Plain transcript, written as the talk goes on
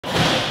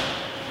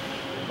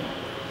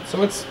So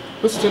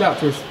what stood out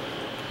through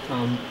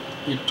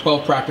your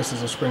 12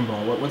 practices of spring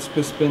ball?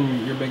 What's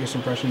been your biggest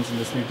impressions in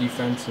this new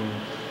defense and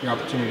your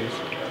opportunities?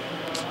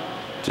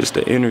 Just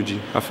the energy.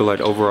 I feel like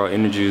the overall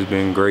energy has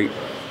been great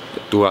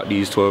throughout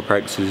these 12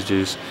 practices.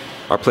 Just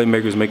our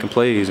playmakers making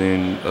plays,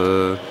 and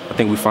I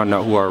think we find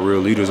out who our real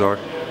leaders are.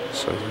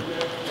 So.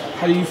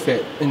 How do you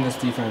fit in this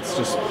defense?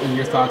 Just in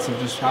your thoughts of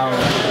just how it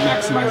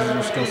maximizes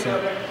your skill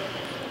set?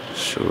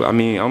 Sure. I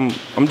mean,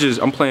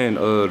 I'm playing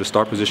the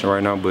star position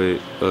right now, but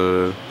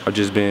I've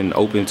just been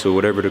open to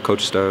whatever the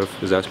coaching staff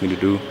has asked me to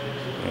do.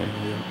 And,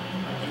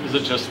 yeah. Is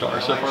it just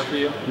star so far for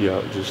you? Yeah,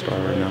 just star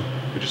right now.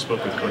 We just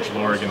spoke with Coach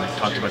Lorig and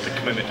talked about the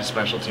commitment to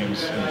special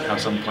teams and how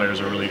some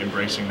players are really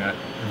embracing that.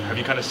 Have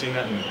you kind of seen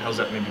that, and how's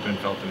that maybe been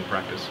felt in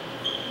practice?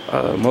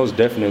 Most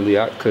definitely,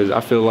 because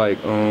I feel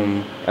like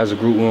as a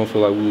group we don't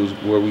feel like we was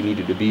where we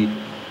needed to be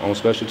on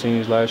special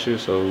teams last year,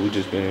 so we've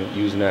just been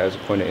using that as a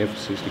point of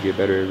emphasis to get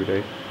better every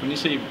day. When you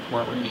say you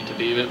weren't where you need to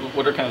be,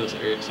 what are kind of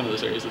some of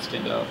those areas that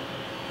stand out?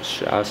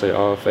 I say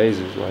all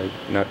phases, like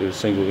not to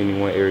single any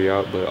one area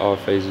out, but all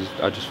phases.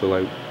 I just feel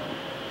like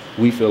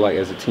we feel like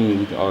as a team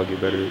we can all get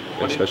better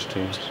at special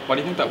teams. Why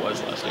do you think that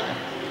was last year?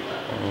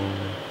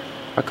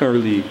 I couldn't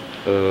really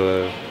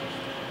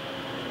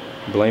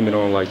blame it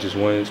on like just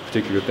one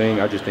particular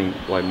thing. I just think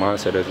like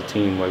mindset as a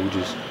team, like we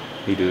just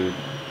need to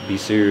be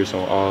serious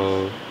on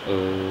all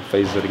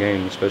phases of the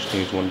game. Special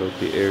teams one of those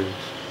big areas.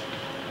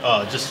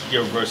 Just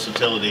your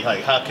versatility.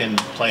 Like how can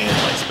playing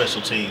like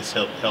special teams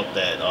help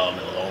that in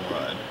the long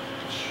run?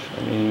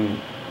 I mean,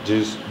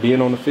 just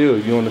being on the field.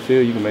 If you're on the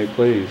field, you can make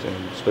plays,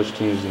 and special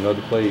teams is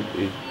another play.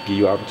 It give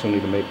you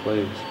opportunity to make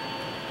plays.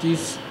 Do you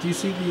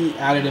see the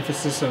added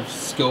emphasis of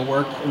skill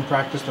work in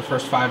practice, the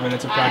first 5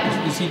 minutes of practice?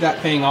 Do you see that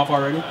paying off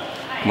already?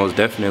 Most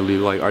definitely.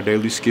 Like our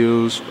daily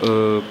skills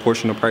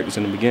portion of practice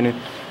in the beginning,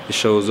 it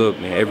shows up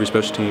in every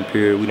special team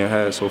period we done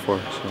had so far.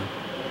 So.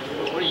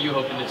 What are you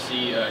hoping to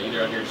see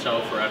either out of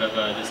yourself or out of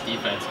this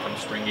defense come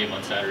spring game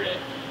on Saturday?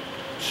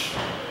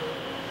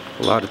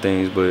 A lot of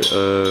things, but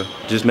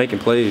just making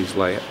plays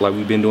like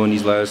we've been doing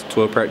these last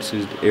 12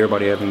 practices.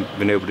 Everybody haven't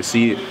been able to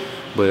see it,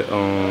 but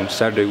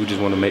Saturday we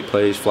just want to make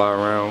plays, fly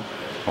around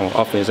on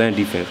offense and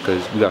defense,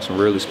 because we got some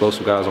really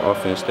explosive guys on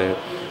offense that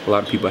a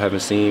lot of people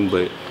haven't seen,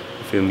 but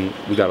you feel me,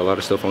 we got a lot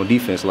of stuff on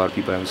defense a lot of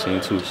people haven't seen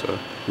too, so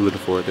we're looking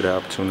forward to that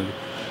opportunity.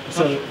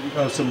 So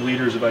some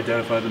leaders have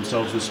identified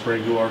themselves this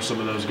spring. Who are some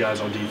of those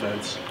guys on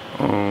defense?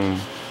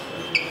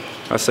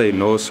 I say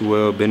Noah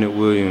Sewell, Bennett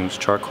Williams,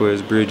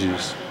 Charquez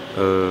Bridges.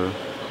 There's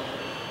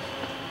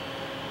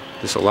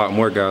a lot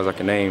more guys I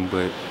can name,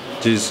 but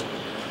just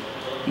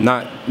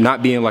not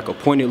being like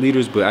appointed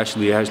leaders, but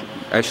actually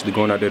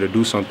going out there to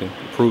do something,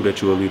 to prove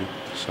that you're a leader.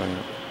 So, yeah.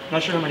 I'm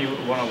not sure how many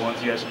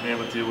one-on-ones you guys have been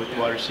able to do with the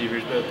wide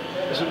receivers, but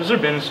has there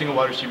been a single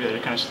wide receiver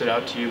that kind of stood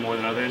out to you more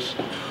than others?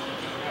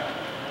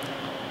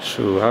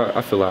 Sure,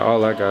 I feel like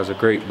all our guys are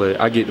great, but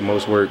I get the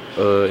most work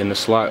in the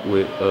slot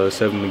with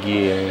Seven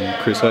McGee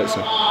and Chris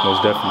Hudson,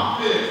 most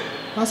definitely.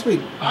 Last week,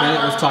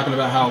 Bennett was talking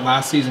about how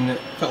last season it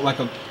felt like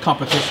a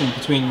competition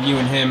between you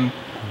and him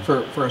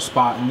for a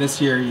spot, and this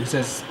year he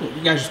says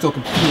you guys are still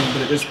competing,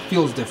 but it just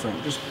feels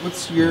different. Just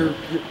what's your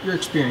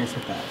experience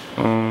with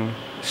that?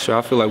 Sure,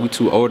 I feel like we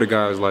two older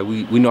guys, like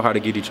we know how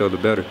to get each other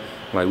better.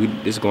 Like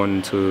it's going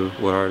into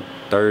our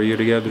third year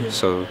together, yeah.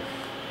 So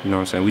you know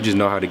what I'm saying. We just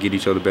know how to get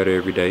each other better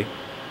every day.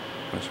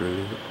 That's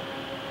really it.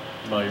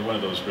 Well, you're one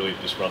of those really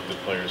disruptive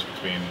players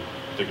between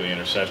particularly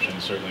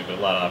interceptions, certainly, but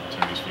a lot of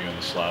opportunities for you in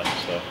the slot and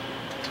stuff.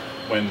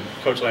 When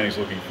Coach Lanning's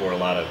looking for a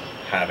lot of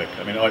havoc,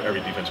 I mean, every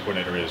defensive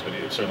coordinator is, but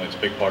it's a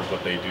big part of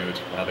what they do. It's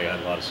how they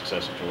had a lot of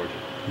success at Georgia.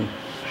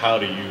 How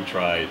do you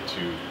try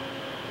to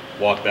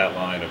walk that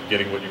line of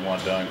getting what you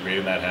want done,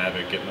 creating that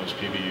havoc, getting those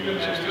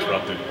PBUs, those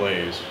disruptive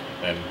plays,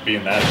 and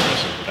being that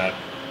aggressive, but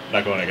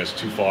not going, I guess,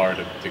 too far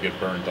to get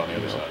burned on the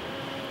other side?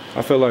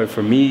 I feel like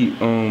for me,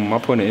 my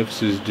point of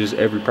emphasis is just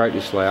every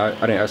practice. Like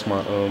I didn't ask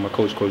my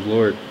coach, Coach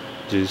Lord,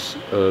 just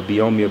be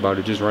on me about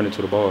it, just running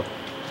to the ball.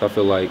 So I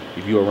feel like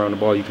if you're around the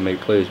ball, you can make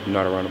plays. If you're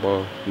not around the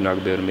ball, you're not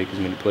gonna be able to make as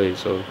many plays.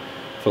 So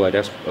I feel like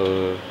that's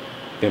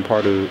been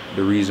part of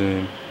the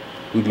reason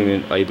we've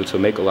been able to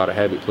make a lot of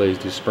havoc plays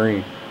this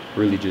spring.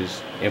 Really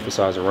just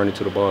emphasizing running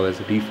to the ball as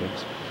a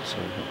defense. So.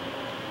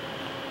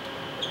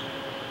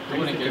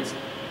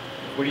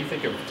 What do you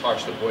think of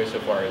Tosh the boy so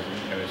far? As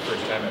his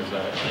first time as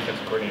a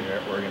defensive coordinator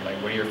at Oregon. Like,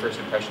 what are your first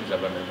impressions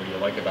of him, and what do you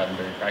like about him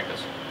during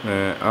practice?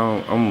 Man,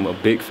 I'm a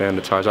big fan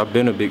of Tosh. I've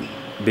been a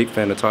big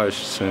fan of Tosh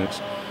since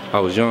I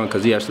was young,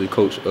 because he actually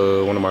coached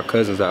one of my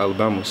cousins at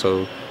Alabama.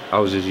 So I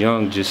was just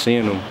young, just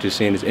seeing him, just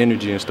seeing his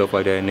energy and stuff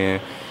like that. And then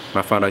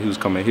when I found out he was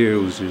coming here,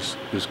 it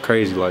was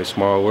crazy, like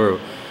small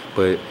world.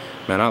 But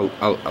man,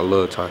 I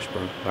love Tosh,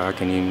 bro. Like, I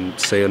can't even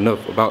say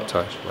enough about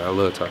Tosh. Like, I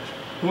love Tosh.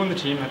 Who on the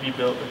team have you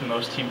built the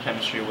most team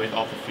chemistry with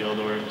off the field,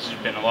 or has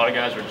it been a lot of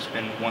guys, or just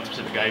been one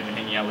specific guy you've been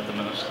hanging out with the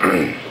most?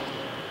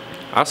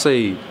 I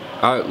say,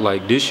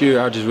 like this year,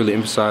 I just really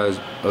emphasize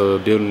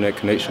building that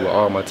connection with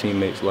all my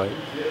teammates. Like,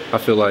 I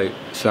feel like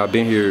since I've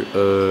been here,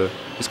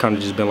 it's kind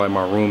of just been like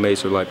my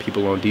roommates or like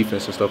people on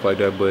defense and stuff like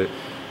that. But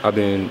I've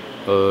been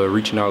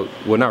reaching out,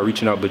 well, not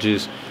reaching out, but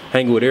just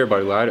hanging with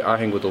everybody. Like I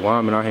hang with the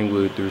linemen, I hang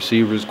with the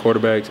receivers,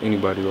 quarterbacks,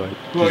 anybody. Like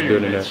just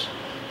building that.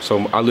 So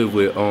I live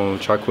with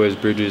Chiquez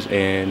Bridges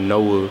and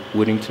Noah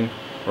Whittington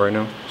right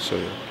now. So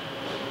yeah.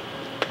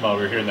 Well,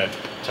 we're hearing that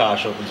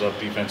Tosh opens up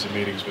defensive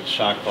meetings with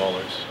shot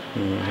callers.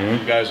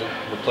 Mm-hmm. You guys are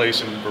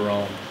replacing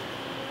Barone.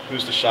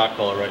 Who's the shot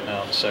caller right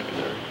now in the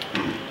secondary?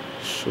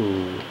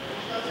 Sure.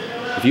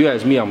 If you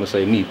ask me, I'm gonna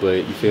say me, but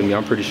you feel me?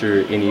 I'm pretty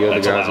sure any other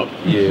guys,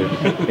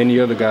 any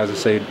other guys would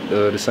say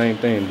the same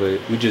thing.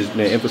 But we just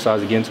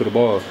emphasize getting to the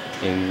ball,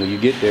 and when you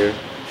get there,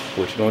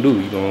 what you gonna do?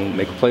 You gonna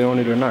make a play on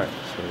it or not?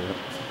 So,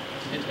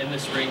 in the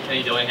spring,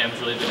 Kenny Dillingham's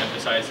really been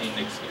emphasizing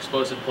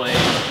explosive plays,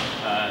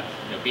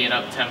 being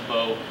up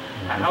tempo.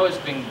 How has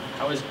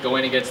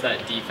going against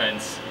that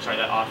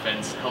that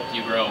offense helped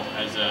you grow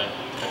as a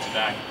defensive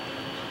back?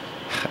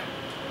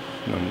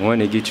 Number one,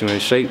 they get you in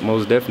shape,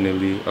 most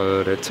definitely.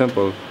 That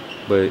tempo,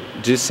 but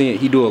just seeing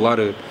he do a lot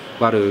of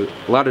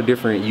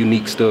different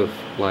unique stuff.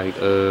 Like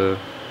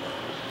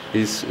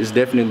it's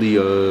definitely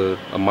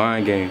a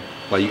mind game.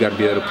 Like you got to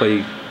be able to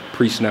play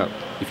pre-snap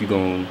if you're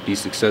gonna be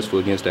successful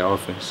against that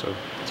offense. So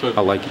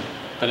I like it.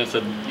 Then it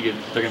said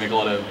they're gonna make a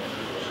lot of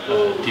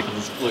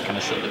defenses look kind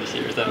of silly this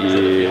year. Is that the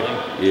feeling?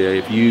 Yeah.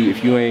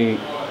 If you ain't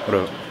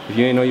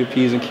know your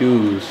P's and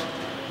Q's,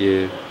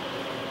 yeah,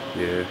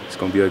 it's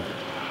gonna be ugly.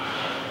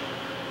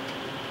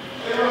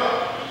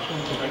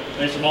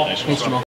 Thanks, Jamal. Thanks, Jamal.